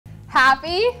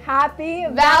Happy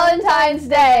Valentine's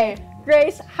Day!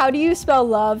 Grace, how do you spell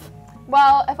love?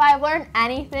 Well, if I've learned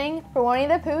anything from Winnie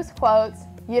the Pooh's quotes,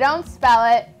 you don't spell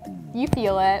it, you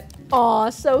feel it. Aw,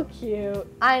 so cute.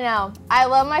 I know. I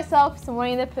love myself some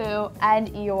Winnie the Pooh and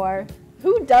Eeyore.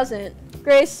 Who doesn't?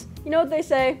 Grace, you know what they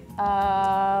say?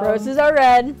 Roses are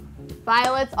red.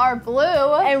 Violets are blue.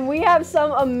 And we have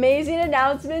some amazing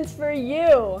announcements for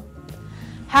you.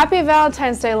 Happy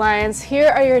Valentine's Day, Lions. Here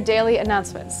are your daily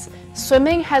announcements.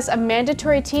 Swimming has a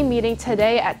mandatory team meeting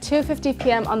today at 2:50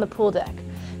 p.m. on the pool deck.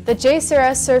 The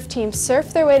JSerra surf team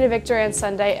surfed their way to victory on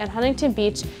Sunday at Huntington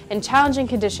Beach in challenging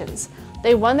conditions.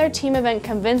 They won their team event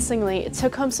convincingly,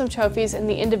 took home some trophies in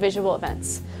the individual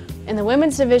events. In the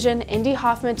women's division, Indy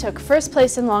Hoffman took first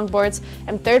place in longboards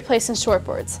and third place in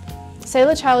shortboards.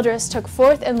 Sayla Childress took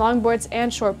fourth in longboards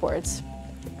and shortboards.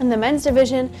 In the men's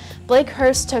division, Blake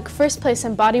Hurst took first place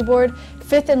in bodyboard,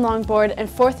 fifth in longboard, and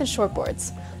fourth in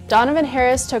shortboards. Donovan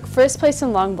Harris took first place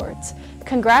in longboards.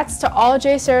 Congrats to all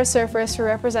JSerra surfers for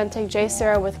representing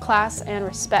JSerra with class and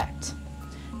respect.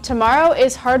 Tomorrow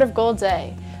is Heart of Gold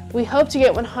Day. We hope to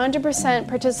get 100%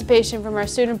 participation from our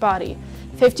student body.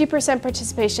 50%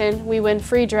 participation, we win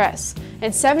free dress,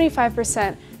 and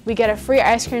 75%, we get a free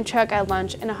ice cream truck at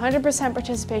lunch, and 100%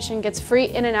 participation gets free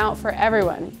in and out for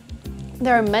everyone.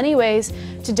 There are many ways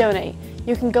to donate.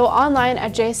 You can go online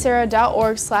at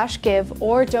jserra.org/give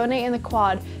or donate in the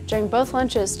quad during both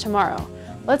lunches tomorrow.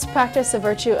 Let's practice the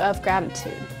virtue of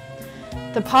gratitude.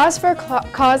 The Pause for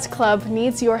Cause Club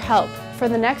needs your help. For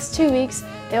the next 2 weeks,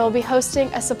 they will be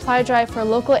hosting a supply drive for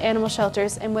local animal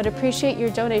shelters and would appreciate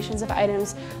your donations of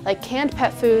items like canned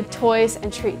pet food, toys,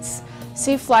 and treats.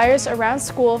 See flyers around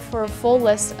school for a full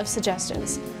list of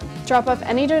suggestions. Drop off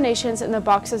any donations in the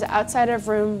boxes outside of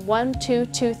room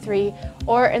 1223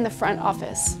 or in the front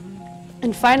office.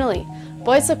 And finally,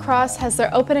 boys lacrosse has their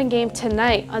opening game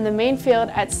tonight on the main field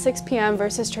at 6 p.m.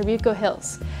 versus Trabuco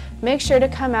Hills. Make sure to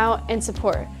come out and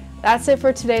support. That's it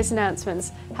for today's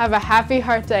announcements. Have a happy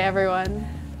Heart Day, everyone.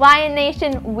 Lion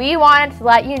Nation, we wanted to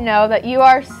let you know that you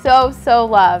are so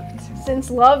loved.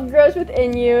 Since love grows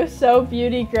within you, so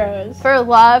beauty grows. For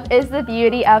love is the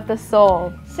beauty of the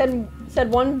soul. Said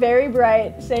one very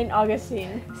bright St.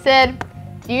 Augustine. Sid,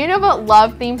 do you know what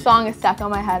love theme song is stuck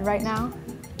on my head right now?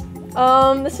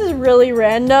 This is really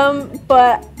random,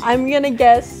 but I'm gonna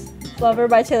guess Lover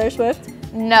by Taylor Swift.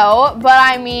 No, but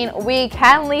I mean, we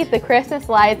can leave the Christmas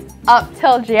lights up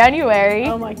till January.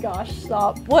 Oh my gosh,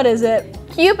 stop. What is it?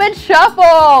 Cupid Shuffle!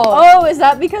 Oh, is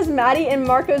that because Maddie and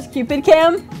Marco's Cupid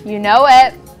cam? You know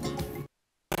it.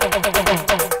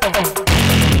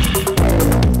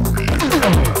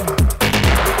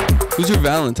 Who's your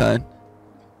Valentine?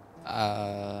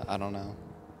 I don't know.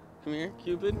 Come here,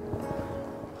 Cupid.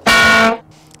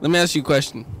 Let me ask you a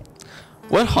question.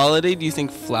 What holiday do you think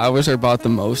flowers are bought the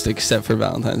most except for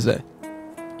Valentine's Day?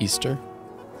 Easter?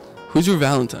 Who's your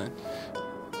Valentine?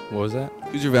 What was that?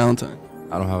 Who's your Valentine?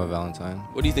 I don't have a Valentine.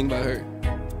 What do you think about her?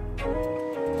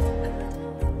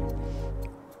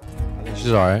 I think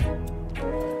she's alright.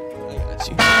 I got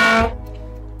you.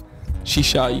 She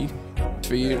shot you. It's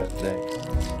for you. Thanks.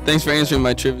 Thanks for answering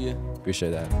my trivia. Appreciate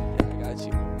that. I got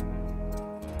you.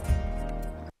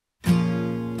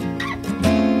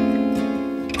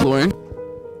 Lauren?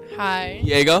 Hi.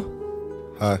 Diego?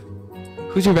 Hi.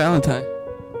 Who's your Valentine?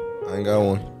 I ain't got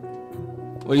one.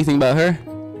 What do you think about her?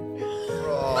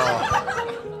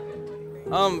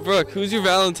 Brooke, who's your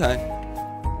Valentine?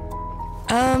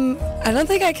 I don't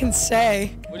think I can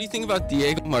say. What do you think about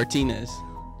Diego Martinez?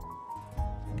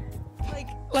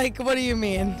 Like, what do you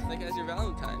mean? Like, as your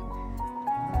Valentine.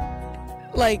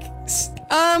 Like,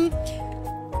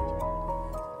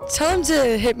 tell him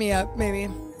to hit me up, maybe.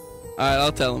 Alright,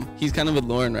 I'll tell him. He's kind of with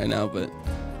Lauren right now, but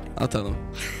I'll tell him.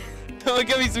 Oh,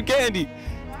 give me some candy.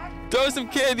 Throw some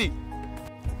candy.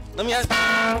 Let me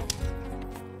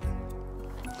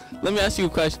ask you a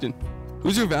question.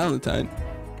 Who's your Valentine?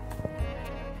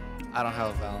 I don't have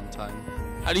a Valentine.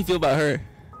 How do you feel about her?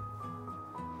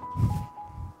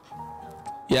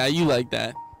 Yeah, you like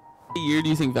that. What year do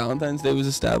you think Valentine's Day was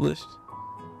established?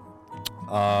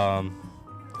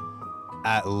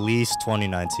 At least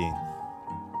 2019.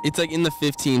 It's like in the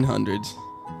 1500s.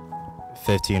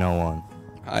 1501.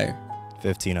 Higher.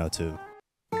 1502.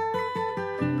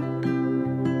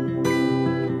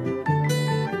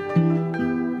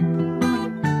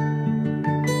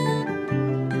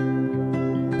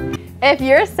 If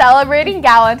you're celebrating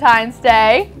Galentine's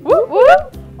Day, whoop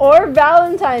whoop, or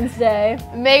Valentine's Day,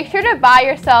 make sure to buy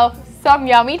yourself some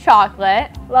yummy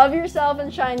chocolate. Love yourself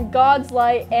and shine God's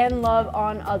light and love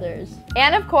on others.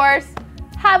 And of course,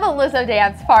 have a Lizzo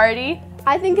dance party.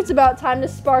 I think it's about time to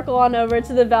sparkle on over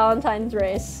to the Valentine's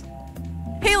race.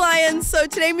 Hey Lions, so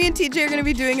today me and TJ are gonna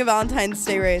be doing a Valentine's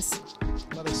Day race.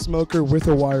 Not a smoker with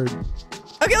a wired.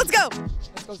 Okay, let's go.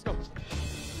 Let's go.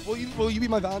 Will you be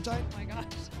my Valentine? Oh my gosh.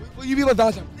 Will you be my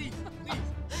Valentine? Please.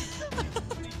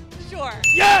 Sure.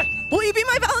 Yes! Will you be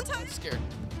my Valentine? Scared.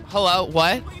 Hello,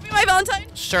 what? Will you be my Valentine?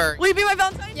 Sure. Will you be my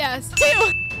Valentine? Yes.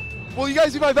 2. Will you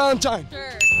guys be my Valentine?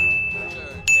 Sure.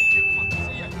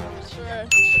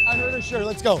 I heard her sure.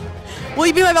 Let's go. Will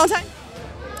you be my Valentine?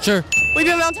 Sure. Will you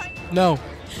be my Valentine? No.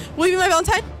 Will you be my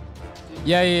Valentine?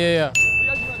 Yeah. Will you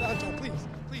guys be my Valentine?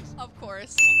 Please. Of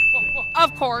course.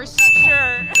 Of course.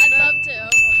 Sure. I'd love to.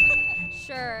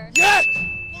 Sure. Yes!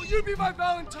 Will you be my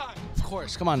Valentine? Of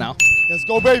course. Come on now. Let's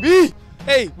go, baby.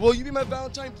 Hey, will you be my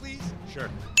Valentine, please? Sure.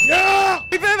 Yeah! Will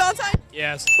you be my Valentine?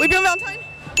 Yes. Will you be my Valentine?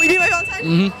 Will you be my Valentine?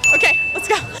 Mm-hmm. Okay, let's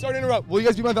go. Sorry to interrupt. Will you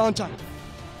guys be my Valentine?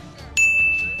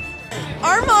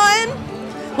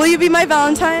 Armand, will you be my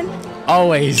Valentine?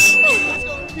 Always. Let's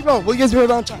go. Keep going. Will you guys be my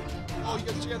Valentine? Oh, you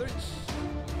guys together?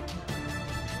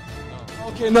 No.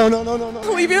 Okay, no.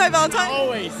 Will you be my Valentine?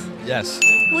 Always. Yes.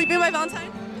 Will you be my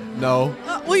Valentine? No.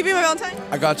 Will you be my Valentine?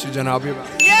 I got you, Jenna. I'll be about.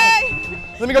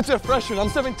 Yay! Let me go to the freshman. I'm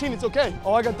 17. It's okay.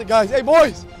 Oh, I got the guys. Hey,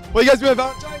 boys. Will you guys be my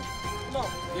Valentine? Come on.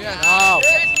 Yeah. No.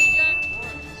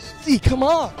 See, come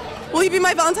on. Will you be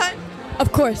my Valentine?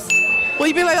 Of course. Will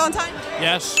you be my Valentine?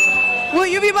 Yes. Will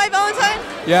you be my Valentine?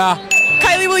 Yeah.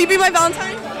 Kylie, will you be my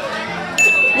Valentine?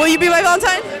 Will you be my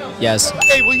Valentine? Yes.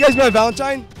 Hey, will you guys be my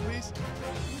Valentine, please?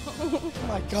 Oh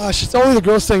my gosh, it's only the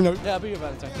girls saying no. Yeah, be your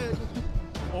Valentine.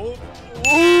 Oh,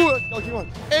 let's go, keep on.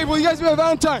 Hey, will you guys be my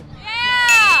Valentine?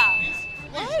 Yeah.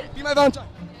 Please, be my Valentine.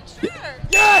 Sure.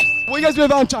 Yes! Will you guys be my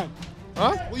Valentine?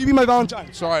 Huh? Will you be my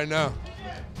Valentine? Sorry, no.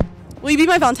 Will you be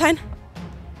my Valentine?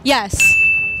 Yes.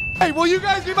 Hey, will you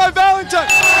guys be my Valentine?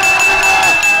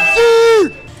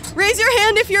 Dude! Raise your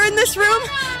hand if you're in this room,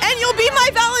 and you'll be my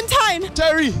Valentine.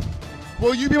 Terry,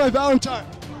 will you be my Valentine?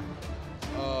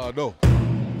 No.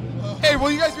 Hey, will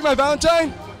you guys be my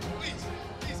Valentine?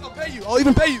 Please, I'll pay you. I'll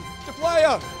even pay you to fly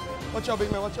out. Watch out,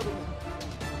 big man.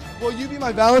 Will you be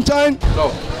my Valentine?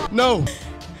 No.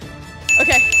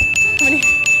 Okay. How many?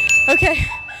 Okay.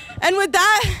 And with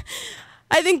that,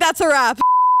 I think that's a wrap.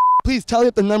 Please tally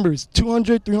up the numbers.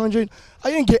 200, 300. I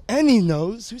didn't get any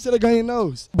no's. Who said I got any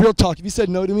no's? Real talk. If you said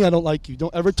no to me, I don't like you.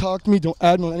 Don't ever talk to me. Don't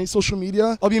add me on any social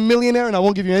media. I'll be a millionaire and I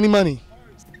won't give you any money.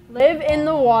 Live in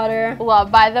the water,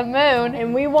 Loved by the moon.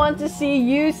 and we want to see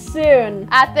you soon.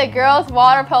 At the girls'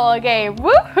 water polo game.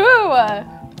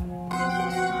 Woohoo!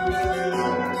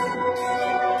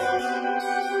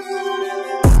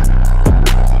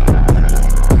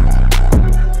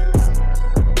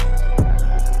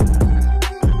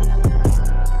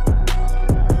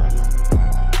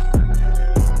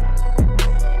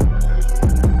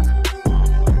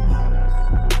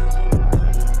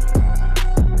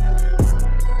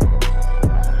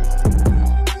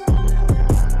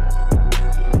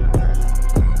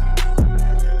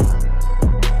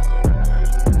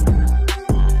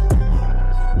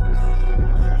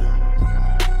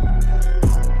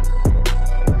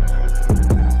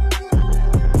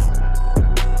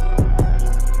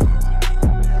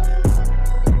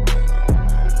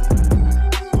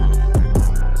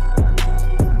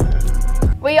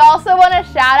 We also want to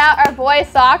shout out our boys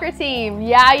soccer team.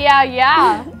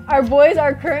 Yeah. Our boys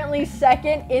are currently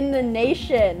second in the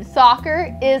nation.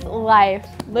 Soccer is life.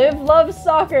 Live, love,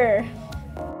 soccer.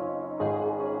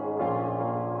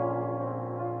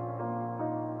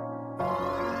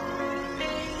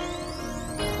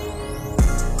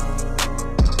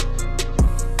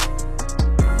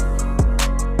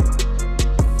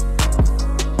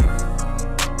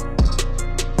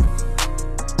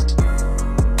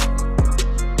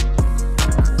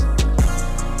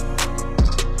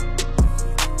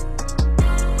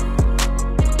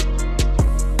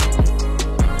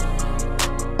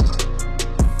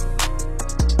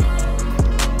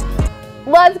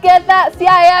 Let's get that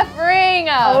CIF ring.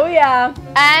 Oh yeah.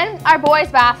 And our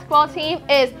boys basketball team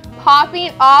is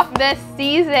popping off this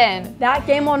season. That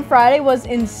game on Friday was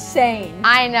insane.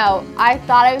 I know. I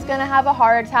thought I was going to have a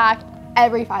heart attack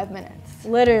every 5 minutes.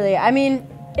 Literally. I mean,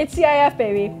 it's CIF,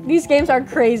 baby. These games are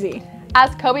crazy.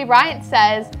 As Kobe Bryant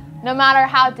says, no matter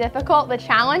how difficult the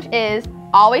challenge is,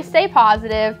 always stay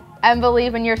positive and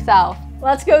believe in yourself.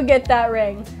 Let's go get that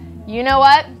ring. You know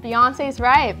what? Beyonce's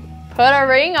right. Put a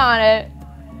ring on it.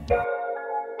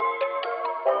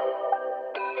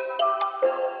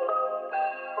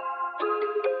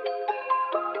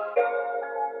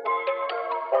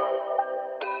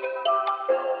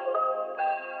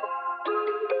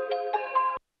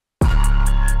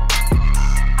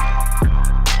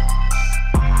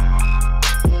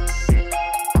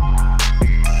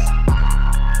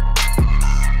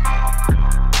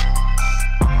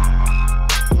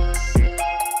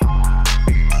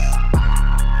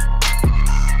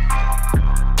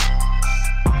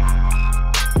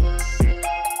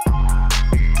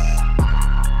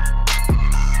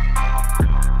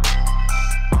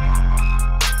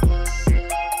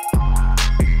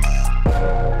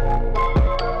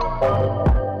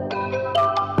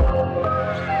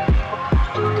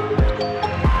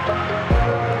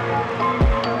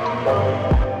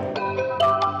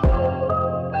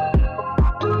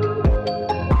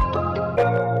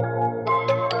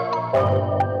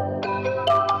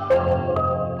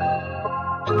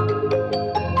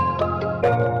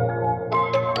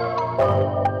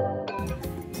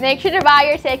 Make sure to buy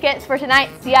your tickets for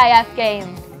tonight's CIF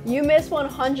game. You miss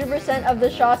 100% of the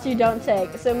shots you don't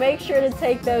take, so make sure to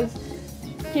take those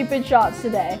Cupid shots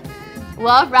today.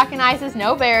 Love recognizes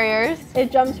no barriers.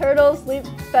 It jumps hurdles, leaps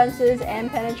fences,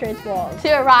 and penetrates walls.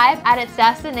 To arrive at its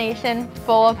destination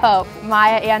full of hope.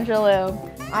 Maya Angelou.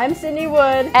 I'm Sydney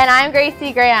Wood. And I'm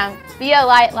Gracie Graham. Be a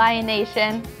light, Lion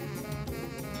Nation.